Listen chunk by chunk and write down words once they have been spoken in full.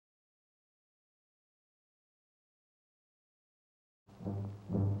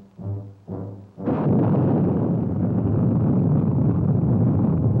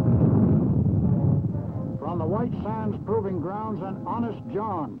From the White Sands Proving Grounds, an Honest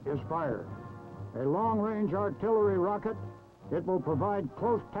John is fired. A long-range artillery rocket. It will provide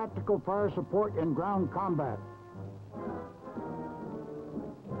close tactical fire support in ground combat.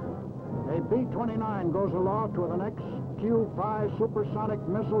 A B-29 goes aloft with an XQ5 Supersonic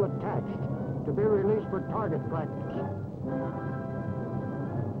missile attached to be released for target practice.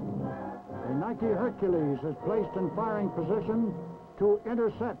 A Nike-Hercules is placed in firing position to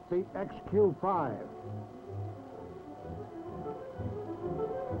intercept the XQ5.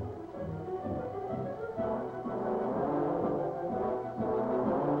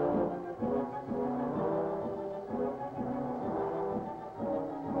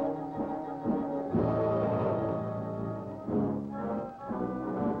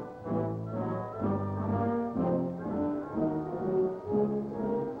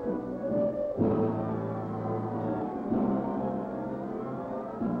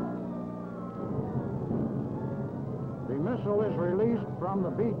 The missile is released from the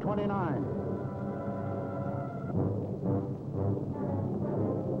B-29.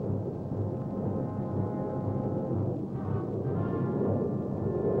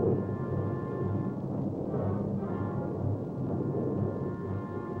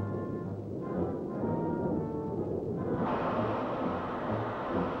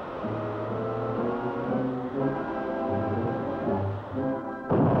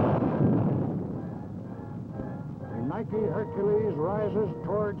 Nike-Hercules rises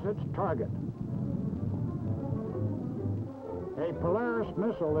towards its target. A Polaris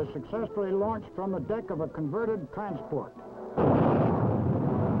missile is successfully launched from the deck of a converted transport.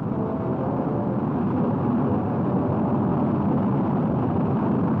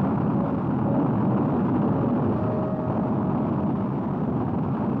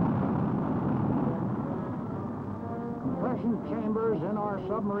 Compression chambers in our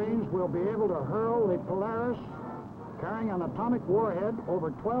submarines will be able to hurl the Polaris carrying an atomic warhead over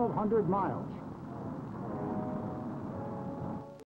 1,200 miles.